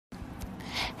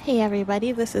Hey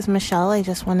everybody, this is Michelle. I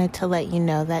just wanted to let you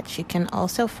know that you can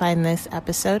also find this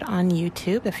episode on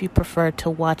YouTube if you prefer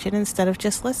to watch it instead of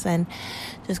just listen.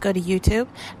 Just go to YouTube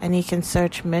and you can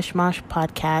search Mishmash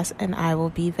Podcast and I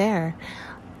will be there.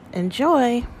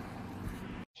 Enjoy!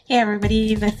 Hey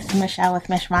everybody, this is Michelle with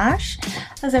Mishmash.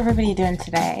 How's everybody doing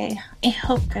today? I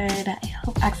hope good, I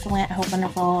hope excellent, I hope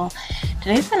wonderful.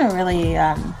 Today's been a really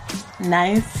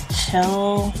nice,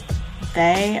 chill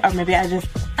day, or maybe I was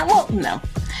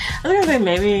gonna say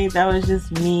maybe that was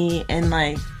just me and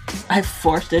I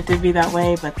forced it to be that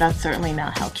way, but that's certainly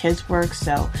not how kids work.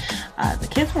 So the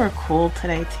kids were cool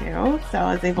today too, so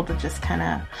I was able to just kind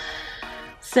of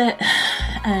sit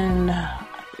and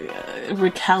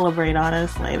recalibrate,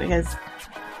 honestly, because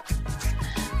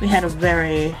we had a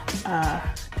very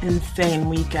insane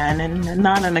weekend, and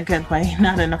not in a good way,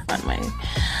 not in a fun way,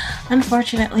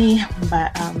 unfortunately,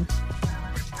 but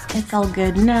it's all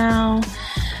good now.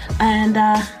 And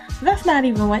that's not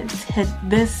even what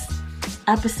this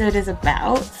episode is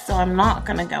about, so I'm not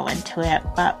going to go into it,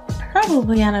 but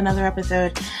probably on another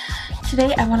episode.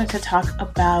 Today I wanted to talk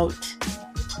about,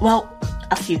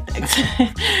 a few things.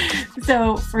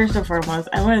 So first and foremost,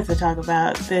 I wanted to talk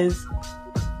about this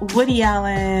Woody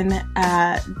Allen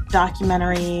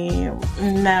documentary.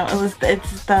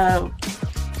 It's the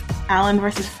Allen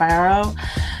versus Farrow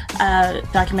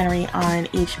documentary on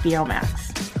HBO Max.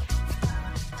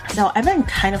 So I've been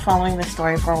kind of following this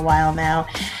story for a while now.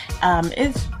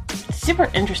 It's super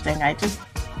interesting.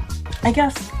 I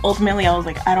guess ultimately I was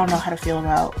like, I don't know how to feel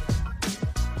about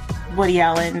Woody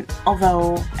Allen,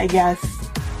 although I guess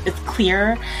it's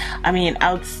clear. I mean,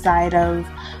 outside of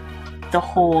the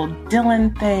whole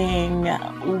Dylan thing,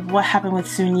 what happened with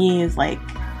Soon-Yi is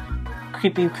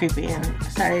creepy. And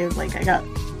sorry, I got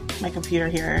my computer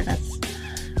here that's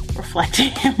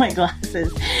reflecting in my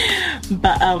glasses.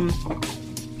 But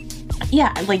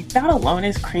yeah, that alone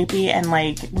is creepy, and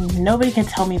nobody can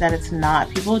tell me that it's not.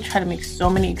 People try to make so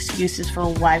many excuses for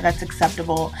why that's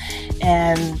acceptable,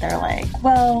 and they're like,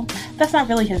 well, that's not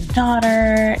really his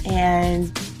daughter,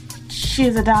 and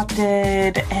she's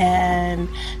adopted, and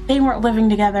they weren't living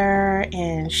together,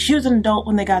 and she was an adult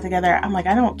when they got together. I'm like,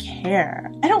 I don't care.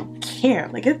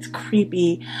 It's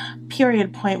creepy,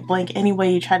 period, point blank, any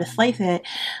way you try to slice it.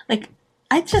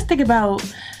 I just think about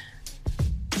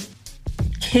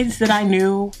kids that I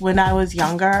knew when I was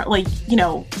younger,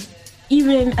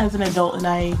 even as an adult,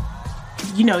 and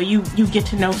you get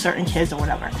to know certain kids or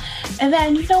whatever. And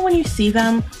then, when you see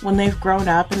them when they've grown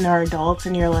up and they're adults,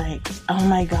 and you're like, oh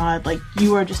my God,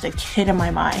 you are just a kid in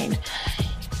my mind.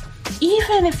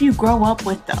 Even if you grow up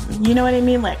with them, you know what I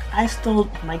mean? My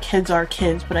kids are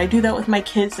kids, but I do that with my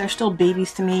kids. They're still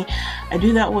babies to me. I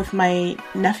do that with my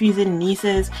nephews and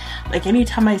nieces.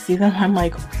 Anytime I see them, I'm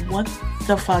like, what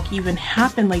the fuck even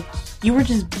happened? You were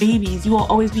just babies. You will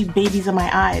always be babies in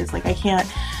my eyes. I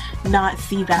can't not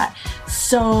see that.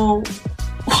 So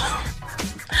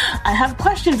I have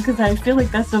questions, because I feel like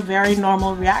that's a very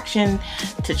normal reaction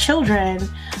to children,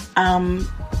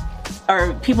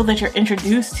 or people that you're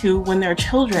introduced to when they're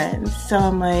children. So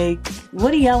I'm like,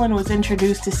 Woody Allen was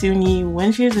introduced to Soon-Yi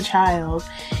when she was a child,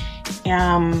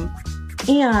 and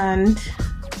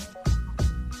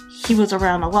he was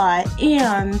around a lot,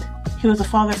 and he was a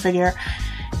father figure,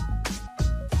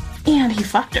 and he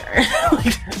fucked her.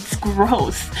 That's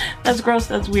gross.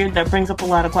 That's weird. That brings up a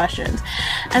lot of questions.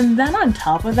 And then on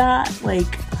top of that,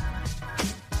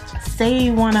 say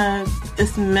you want to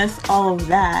dismiss all of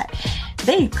that,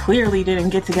 they clearly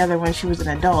didn't get together when she was an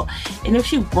adult. And if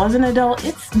she was an adult,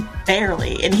 it's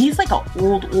barely. And he's an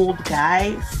old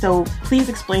guy. So please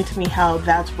explain to me how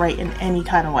that's right in any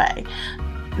kind of way.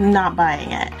 Not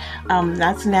buying it.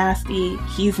 That's nasty.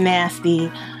 He's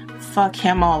nasty. Fuck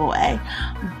him all the way.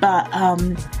 But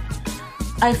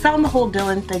I found the whole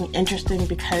Dylan thing interesting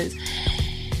because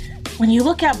when you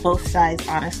look at both sides,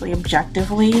 honestly,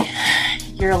 objectively,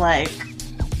 you're like,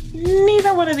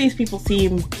 neither one of these people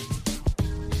seem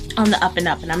on the up and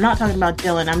up. And I'm not talking about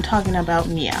Dylan, I'm talking about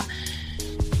Mia.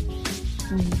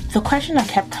 The question that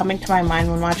kept coming to my mind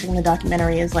when watching the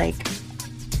documentary is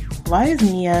why is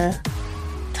Mia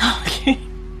talking?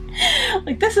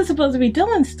 This is supposed to be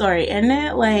Dylan's story, isn't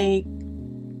it?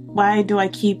 Why do I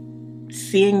keep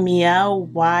seeing Mia?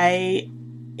 Why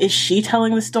is she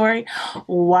telling the story?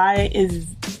 Why is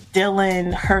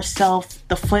Dylan herself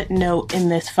the footnote in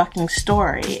this fucking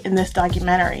story, in this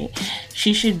documentary?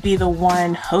 She should be the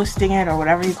one hosting it, or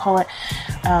whatever you call it,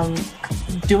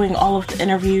 doing all of the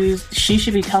interviews. She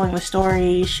should be telling the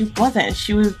story. She wasn't.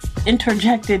 She was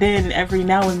interjected in every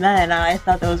now and then. I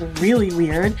thought that was really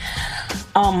weird.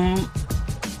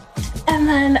 And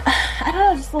then, I don't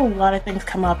know, just a lot of things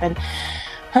come up, and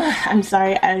I'm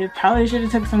sorry, I probably should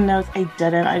have took some notes. I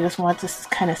didn't. I just want to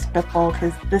kind of spitball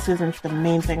because this isn't the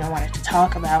main thing I wanted to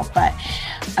talk about. But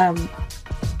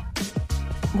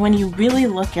when you really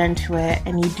look into it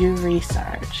and you do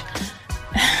research,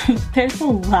 there's a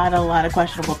lot of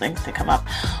questionable things to come up.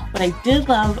 What I did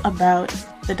love about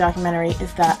the documentary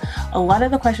is that a lot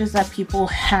of the questions that people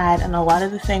had and a lot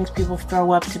of the things people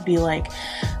throw up to be like,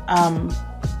 to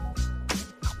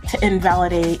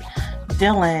invalidate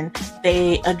Dylan,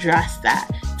 they address that.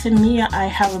 To me, I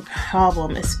have a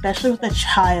problem, especially with a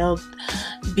child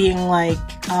being like,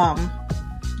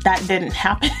 that didn't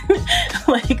happen.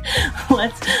 Like,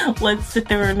 let's sit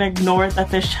there and ignore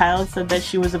that this child said that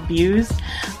she was abused.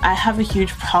 I have a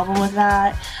huge problem with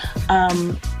that.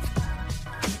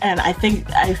 And I think,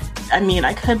 I mean,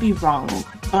 I could be wrong,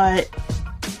 but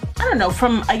I don't know,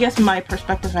 from, I guess, my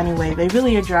perspective anyway, they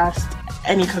really addressed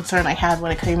any concern I had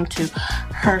when it came to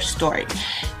her story.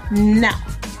 Now,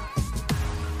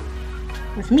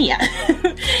 with Mia,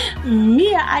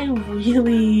 I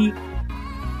really,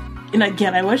 and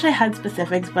again, I wish I had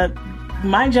specifics, but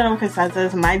my general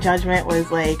consensus, my judgment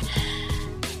was like,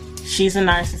 she's a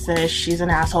narcissist, she's an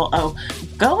asshole. Oh,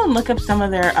 go and look up some of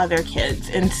their other kids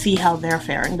and see how they're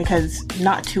faring, because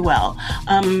not too well.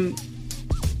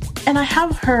 And I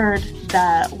have heard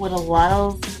that what a lot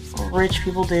of rich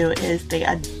people do is they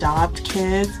adopt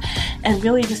kids and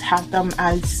really just have them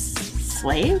as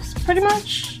slaves, pretty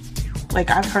much. Like,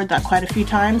 I've heard that quite a few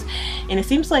times, and it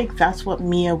seems like that's what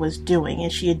Mia was doing,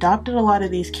 and she adopted a lot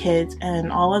of these kids,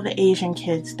 and all of the Asian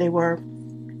kids, they were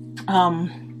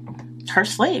her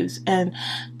slaves, and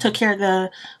took care of the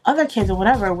other kids and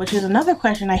whatever, which is another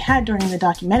question I had during the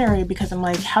documentary, because I'm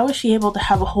like, how is she able to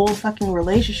have a whole fucking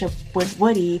relationship with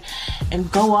Woody and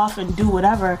go off and do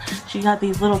whatever? She got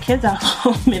these little kids at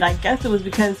home, and I guess it was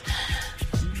because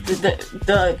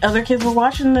the other kids were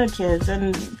watching the kids,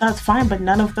 and that's fine, but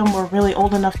none of them were really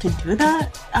old enough to do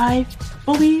that, I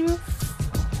believe.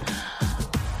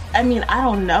 I mean, I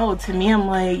don't know. To me, I'm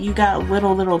like, you got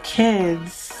little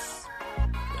kids.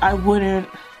 I wouldn't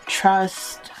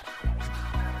trust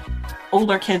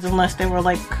older kids unless they were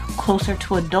like closer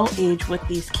to adult age with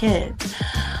these kids.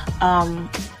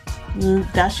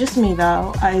 That's just me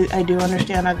though. I do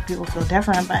understand other people feel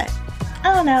different, but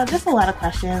I don't know, just a lot of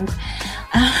questions.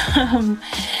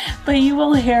 But you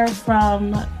will hear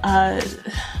from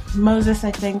Moses,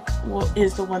 I think,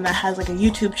 is the one that has like a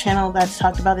YouTube channel that's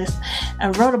talked about this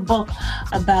and wrote a book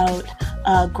about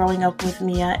growing up with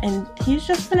Mia, and he's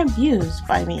just been abused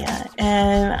by Mia,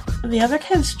 and the other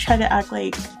kids try to act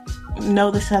like,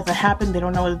 no, this hasn't happened, they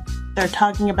don't know what they're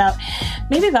talking about.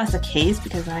 Maybe that's the case,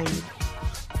 because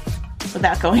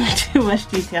without going into too much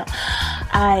detail,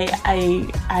 I've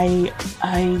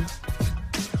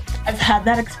had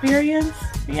that experience.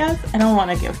 Yes, I don't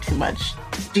want to give too much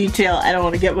detail, I don't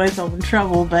want to get myself in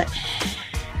trouble, but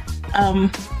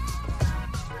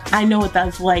I know what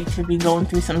that's like to be going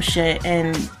through some shit,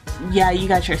 and yeah, you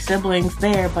got your siblings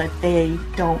there, but they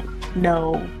don't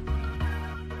know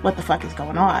what the fuck is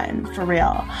going on, for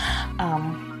real,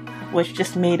 which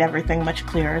just made everything much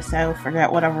clearer, so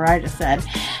forget whatever I just said.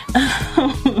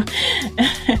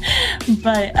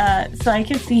 But, so I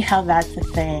can see how that's a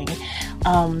thing.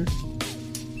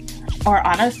 Or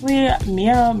honestly,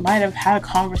 Mia might have had a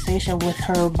conversation with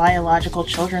her biological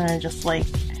children and just like,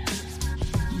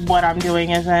 what I'm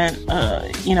doing isn't,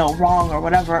 wrong or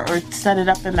whatever, or set it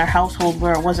up in their household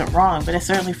where it wasn't wrong, but it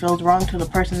certainly feels wrong to the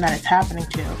person that it's happening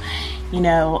to,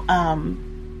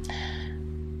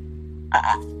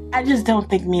 I just don't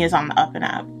think Mia's on the up and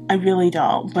up. I really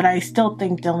don't, but I still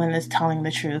think Dylan is telling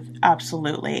the truth,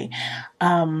 absolutely.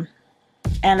 And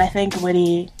I think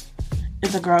Woody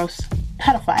is a gross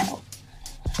pedophile.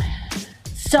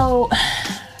 So,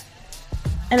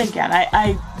 and again,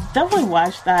 I definitely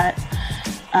watched that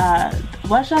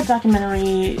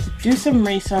documentary, do some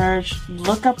research,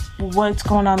 look up what's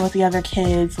going on with the other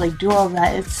kids, like do all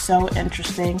that. It's so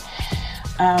interesting.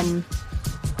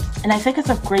 And I think it's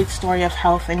a great story of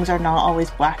how things are not always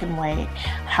black and white,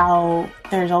 how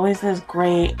there's always this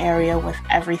gray area with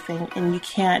everything, and you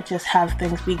can't just have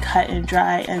things be cut and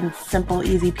dry and simple,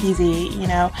 easy peasy,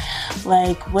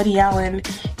 like Woody Allen,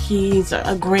 he's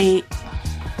a great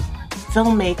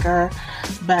filmmaker,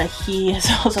 but he is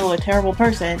also a terrible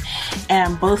person,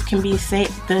 and both can be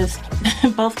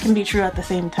both can be true at the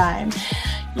same time.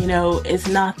 It's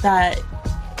not that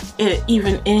it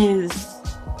even is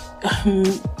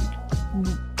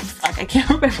I can't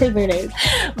remember their names,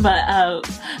 but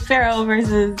Farrah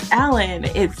versus Allen,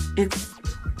 it's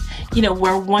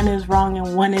where one is wrong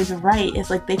and one is right. It's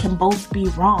like they can both be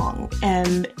wrong,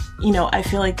 and I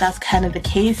feel like that's kind of the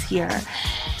case here.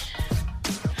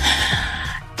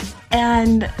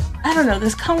 And I don't know,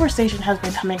 this conversation has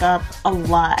been coming up a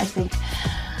lot. I think,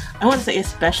 I want to say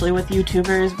especially with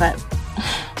YouTubers, but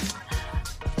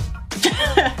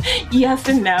yes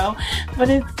and no. But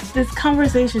it's this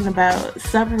conversation about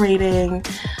separating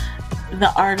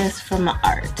the artist from the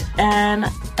art. And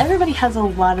everybody has a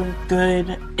lot of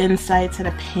good insights and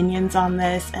opinions on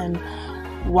this and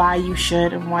why you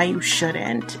should and why you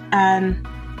shouldn't. And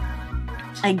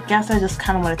I guess I just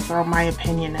kind of want to throw my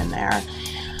opinion in there,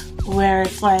 where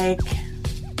it's like,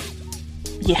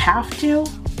 you have to,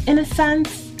 in a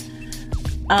sense.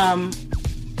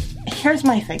 Here's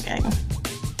my thinking.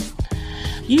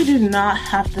 You do not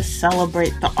have to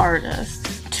celebrate the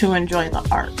artist to enjoy the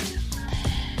art.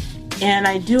 And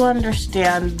I do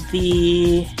understand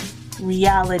the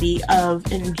reality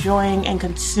of enjoying and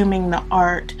consuming the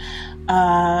art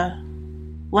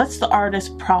lets the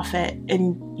artist profit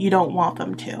and you don't want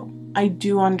them to. I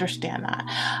do understand that.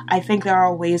 I think there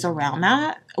are ways around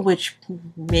that, which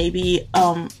may be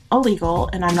illegal,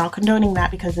 and I'm not condoning that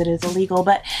because it is illegal,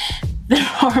 but there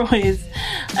are ways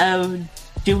of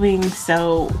doing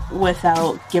so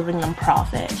without giving them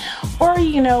profit. Or,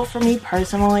 you know, for me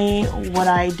personally, what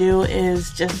I do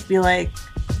is just be like,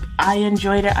 I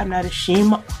enjoyed it, I'm not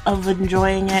ashamed of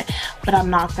enjoying it, but I'm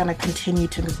not going to continue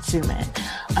to consume it.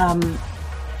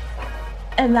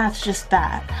 And that's just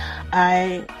that.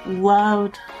 I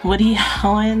loved Woody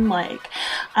Allen. Like,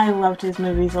 I loved his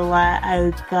movies a lot. I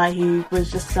thought he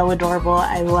was just so adorable.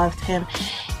 I loved him.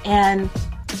 And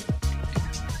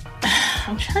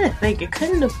I'm trying to think. It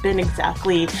couldn't have been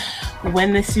exactly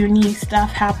when the Sunni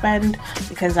stuff happened,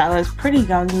 because I was pretty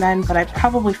young then, but I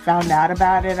probably found out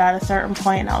about it at a certain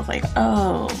point, and I was like,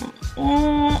 oh,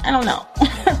 I don't know.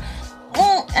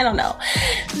 I don't know.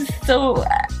 So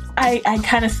I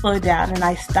kind of slowed down and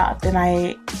I stopped and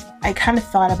I kind of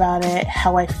thought about it,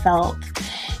 how I felt.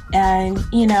 And,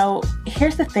 you know,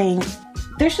 here's the thing.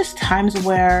 There's just times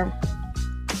where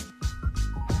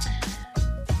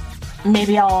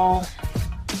maybe I'll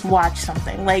watch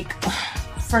something. Like,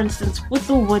 for instance, with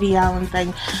the Woody Allen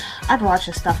thing, I'd watch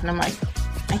this stuff and I'm like,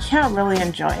 I can't really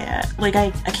enjoy it. Like, I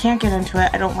can't get into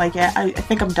it. I don't like it. I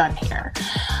think I'm done here.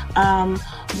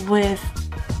 With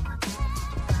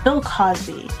Bill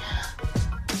Cosby,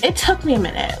 it took me a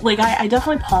minute. Like, I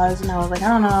definitely paused and I was like, I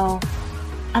don't know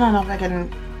if I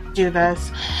can do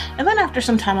this. And then after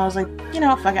some time I was like, you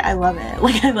know, fuck it, I love it.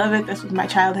 Like, I love it. This was my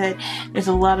childhood. There's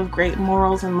a lot of great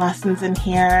morals and lessons in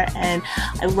here, and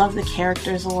I love the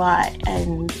characters a lot,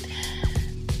 and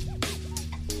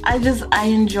I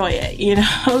enjoy it, you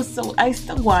know? So I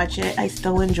still watch it. I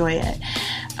still enjoy it.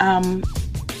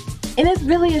 And it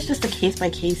really is just a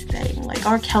case-by-case thing. Like,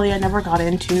 R. Kelly I never got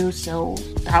into, so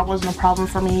that wasn't a problem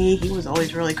for me. He was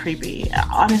always really creepy.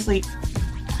 Honestly,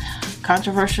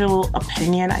 controversial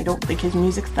opinion, I don't think his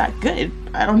music's that good.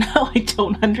 I don't know. I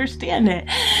don't understand it.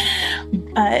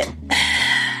 But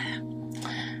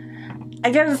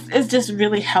I guess it's just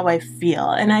really how I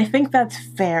feel. And I think that's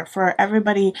fair for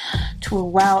everybody to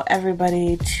allow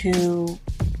everybody to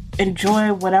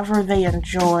enjoy whatever they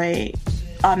enjoy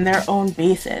on their own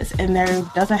basis, and there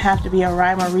doesn't have to be a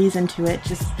rhyme or reason to it.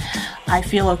 Just, I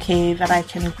feel okay that I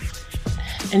can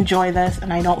enjoy this,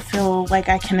 and I don't feel like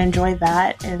I can enjoy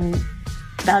that, and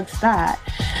that's that.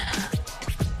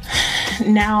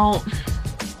 Now,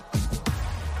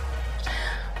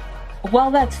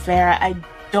 while that's fair, I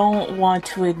don't want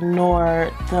to ignore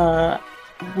the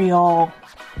real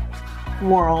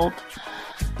world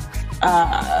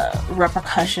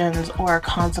repercussions or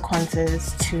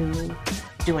consequences to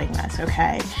doing this,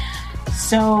 okay?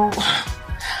 So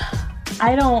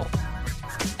I don't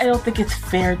think it's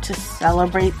fair to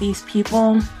celebrate these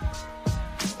people.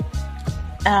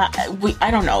 I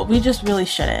don't know. We just really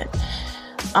shouldn't.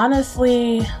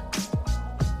 Honestly,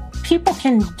 people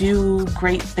can do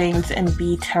great things and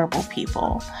be terrible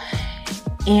people.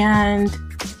 And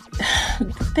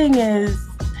the thing is,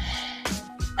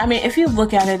 I mean, if you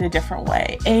look at it a different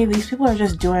way, these people are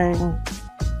just doing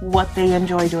what they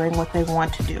enjoy doing, what they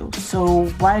want to do. So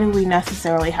why do we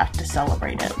necessarily have to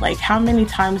celebrate it? Like, how many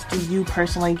times do you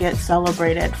personally get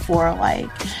celebrated for, like,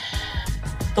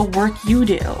 the work you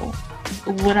do?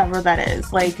 Whatever that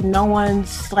is. Like, no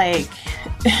one's, like,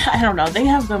 I don't know, they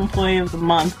have the employee of the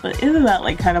month, but isn't that,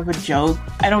 like, kind of a joke?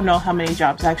 I don't know how many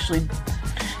jobs actually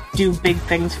do big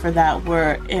things for that,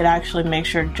 where it actually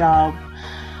makes your job,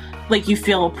 like, you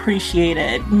feel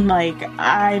appreciated. Like,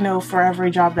 I know for every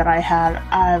job that I had,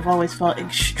 I've always felt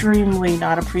extremely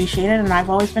not appreciated, and I've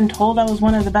always been told I was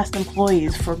one of the best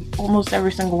employees for almost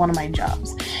every single one of my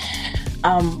jobs.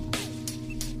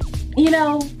 You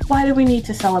know, why do we need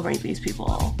to celebrate these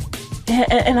people?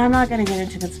 and I'm not going to get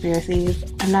into conspiracies.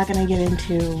 I'm not going to get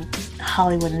into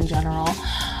Hollywood in general,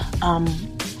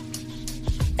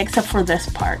 except for this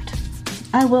part.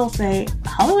 I will say,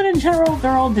 Hollywood in general,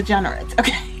 they're all degenerates,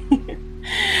 okay?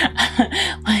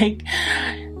 Like,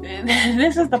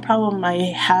 this is the problem I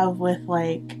have with,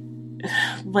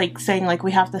 like saying, like,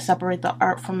 we have to separate the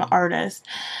art from the artist,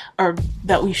 or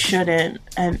that we shouldn't,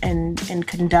 and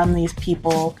condemn these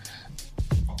people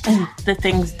and the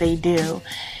things they do.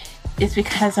 It's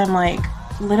because I'm like,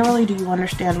 literally, do you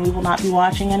understand? We will not be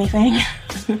watching anything.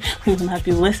 We will not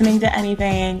be listening to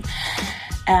anything.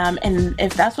 And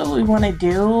if that's what we want to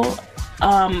do,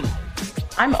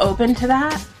 I'm open to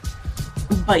that.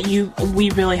 But we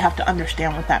really have to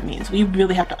understand what that means. We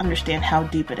really have to understand how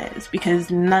deep it is,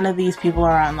 because none of these people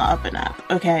are on the up and up,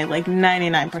 okay? Like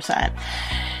 99%.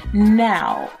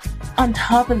 Now, on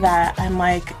top of that, I'm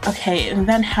like, okay, and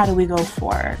then how do we go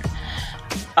forward?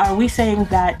 Are we saying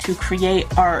that to create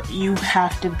art, you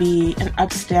have to be an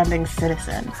upstanding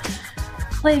citizen?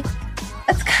 Like,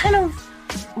 it's kind of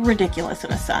ridiculous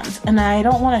in a sense. And I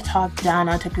don't want to talk down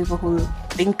onto people who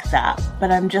think that,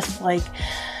 but I'm just like,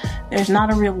 there's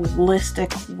not a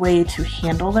realistic way to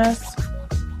handle this.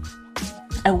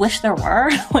 I wish there were.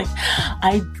 Like,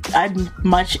 I'd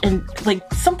much, and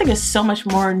like, something is so much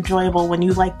more enjoyable when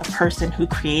you like the person who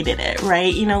created it,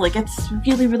 right? You know, like, it's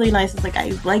really, really nice. It's like,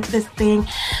 I like this thing.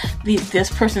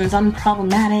 This person is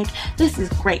unproblematic. This is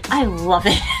great. I love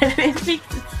it. It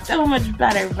makes it so much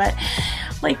better. But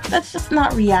like, that's just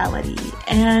not reality,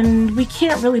 and we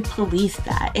can't really police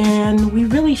that, and we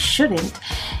really shouldn't.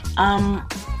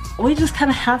 We just kind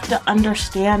of have to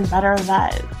understand better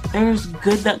that there's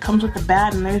good that comes with the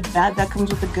bad, and there's bad that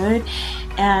comes with the good,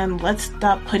 and let's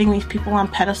stop putting these people on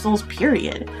pedestals,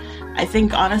 period. I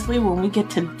think, honestly, when we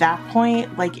get to that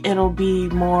point, like, it'll be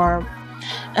more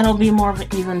of an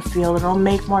even field. It'll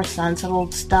make more sense.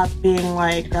 It'll stop being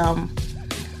like,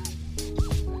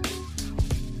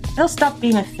 it'll stop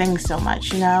being a thing so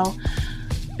much, you know?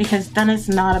 Because then it's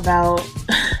not about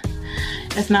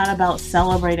it's not about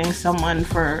celebrating someone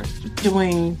for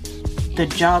doing the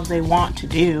job they want to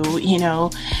do, you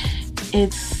know?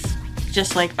 It's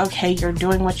just like, okay, you're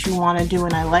doing what you want to do,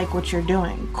 and I like what you're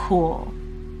doing. Cool.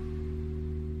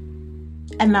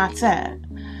 And that's it.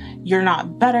 You're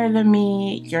not better than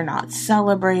me. You're not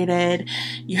celebrated.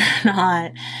 You're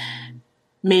not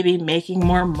maybe making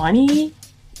more money.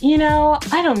 You know,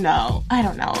 I don't know.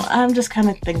 I'm just kind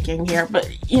of thinking here, but,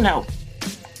 you know,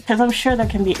 because I'm sure there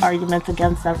can be arguments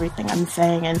against everything I'm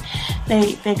saying, and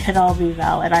they could all be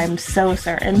valid. I'm so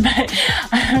certain, but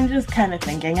I'm just kind of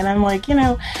thinking, and I'm like, you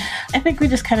know, I think we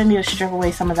just kind of need to strip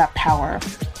away some of that power.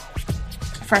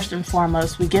 First and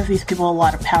foremost, we give these people a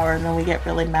lot of power, and then we get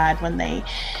really mad when they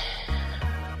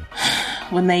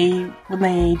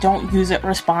don't use it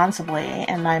responsibly.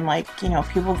 And I'm like, you know,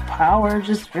 people with power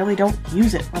just really don't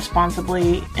use it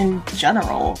responsibly in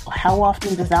general. How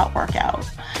often does that work out?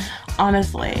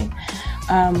 Honestly.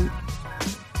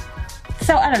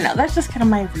 So I don't know. That's just kind of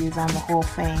my views on the whole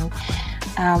thing.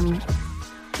 And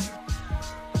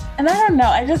I don't know.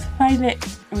 I just find it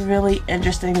really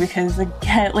interesting because,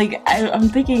 again, like, I'm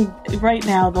thinking right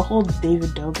now, the whole David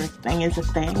Dobrik thing is a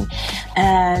thing.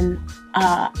 And,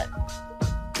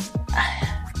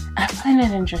 I find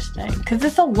it interesting because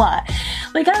it's a lot.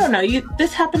 Like, I don't know,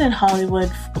 this happened in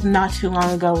Hollywood not too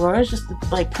long ago, where it was just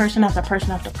like person after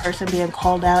person after person being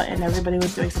called out, and everybody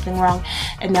was doing something wrong.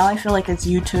 And now I feel like it's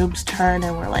YouTube's turn,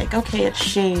 and we're like, okay, it's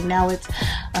Shane, now it's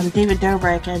David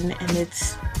Dobrik, and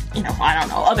it's, you know, I don't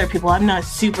know, other people. I'm not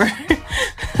super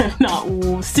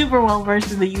well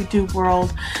versed in the YouTube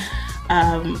world.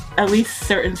 At least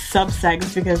certain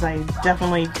subsects, because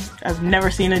I've never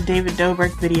seen a David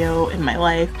Dobrik video in my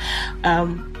life,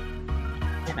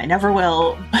 and I never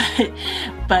will,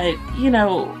 but, you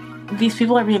know, these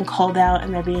people are being called out,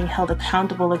 and they're being held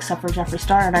accountable, except for Jeffree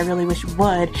Star, and I really wish you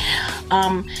would,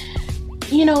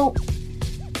 you know,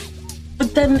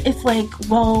 but then it's like,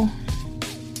 well,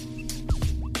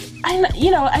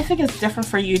 I think it's different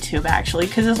for YouTube, actually,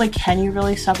 because it's like, can you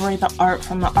really separate the art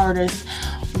from the artist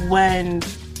when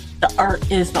the art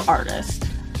is the artist?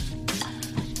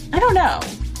 I don't know.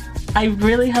 I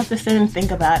really have to sit and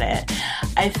think about it.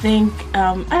 I think,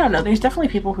 I don't know, there's definitely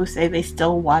people who say they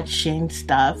still watch Shane's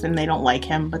stuff and they don't like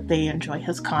him, but they enjoy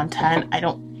his content. I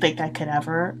don't think I could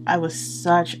ever. I was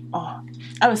such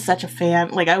a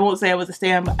fan. Like, I won't say I was a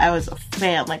stan, but I was a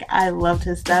fan. Like, I loved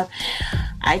his stuff.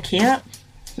 I cannot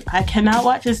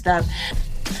watch his stuff.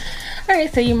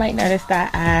 Alright, so you might notice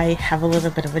that I have a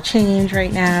little bit of a change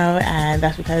right now, and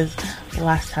that's because the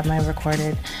last time I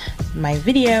recorded my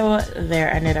video, there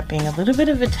ended up being a little bit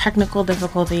of a technical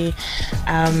difficulty.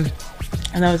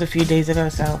 and that was a few days ago,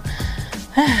 so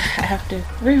I have to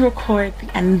re-record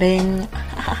the ending.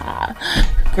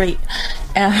 Great.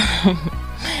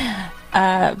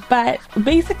 But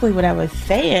basically what I was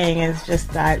saying is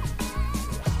just that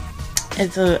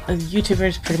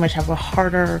YouTubers pretty much have a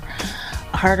harder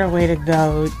way to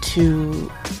go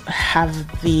to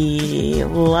have the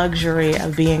luxury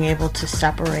of being able to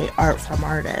separate art from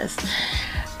artists.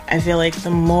 I feel like the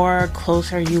more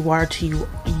closer you are to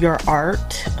your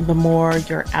art, the more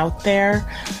you're out there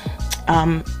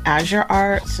as your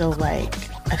art. So like,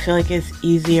 I feel like it's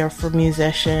easier for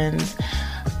musicians.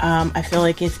 I feel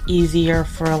like it's easier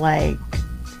for like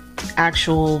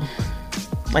actual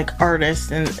like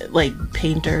artists and like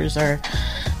painters or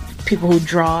people who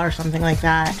draw or something like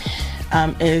that.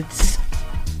 It's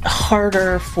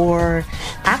harder for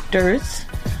actors,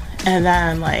 and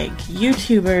then like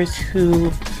YouTubers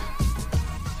who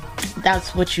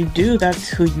that's what you do, that's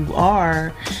who you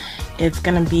are. It's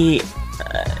gonna be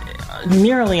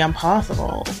nearly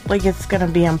impossible. Like, it's gonna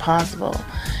be impossible.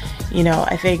 You know,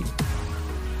 I think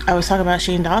I was talking about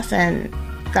Shane Dawson.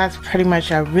 That's pretty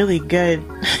much a really good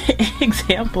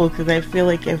example, because I feel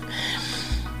like if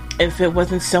it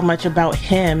wasn't so much about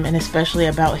him, and especially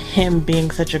about him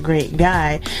being such a great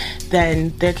guy,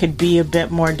 then there could be a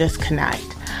bit more disconnect,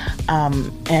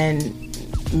 and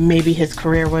maybe his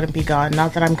career wouldn't be gone.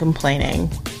 Not that I'm complaining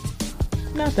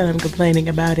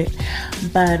about it,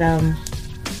 but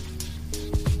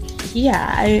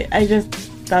yeah, I just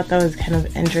thought that was kind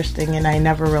of interesting, and I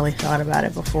never really thought about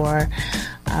it before.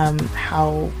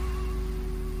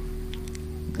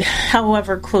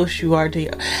 However close you are to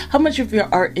you, how much of your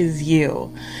art is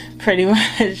you, pretty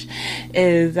much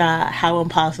is how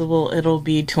impossible it'll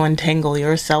be to untangle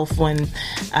yourself when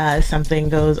something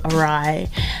goes awry.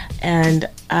 And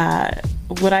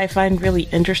what I find really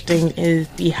interesting is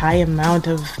the high amount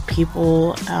of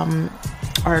people,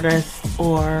 artists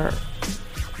or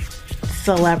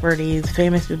celebrities,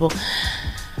 famous people,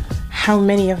 how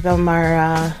many of them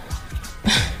are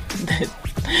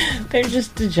they're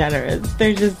just degenerates.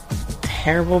 They're just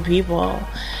terrible people.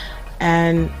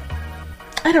 And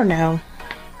I don't know.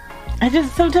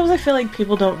 Sometimes I feel like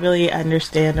people don't really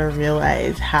understand or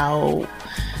realize how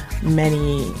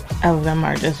many of them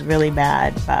are just really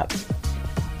bad. But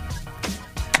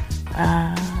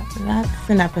that's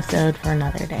an episode for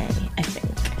another day, I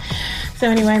think. So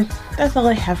anyway, that's all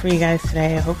I have for you guys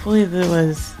today. Hopefully it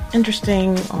was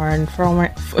interesting or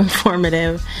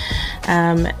informative.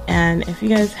 And if you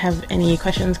guys have any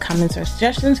questions, comments, or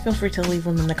suggestions, feel free to leave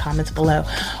them in the comments below,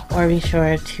 or be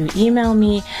sure to email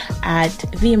me at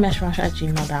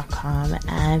vmeshrush@gmail.com.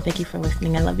 And thank you for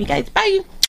listening. I love you guys. Bye!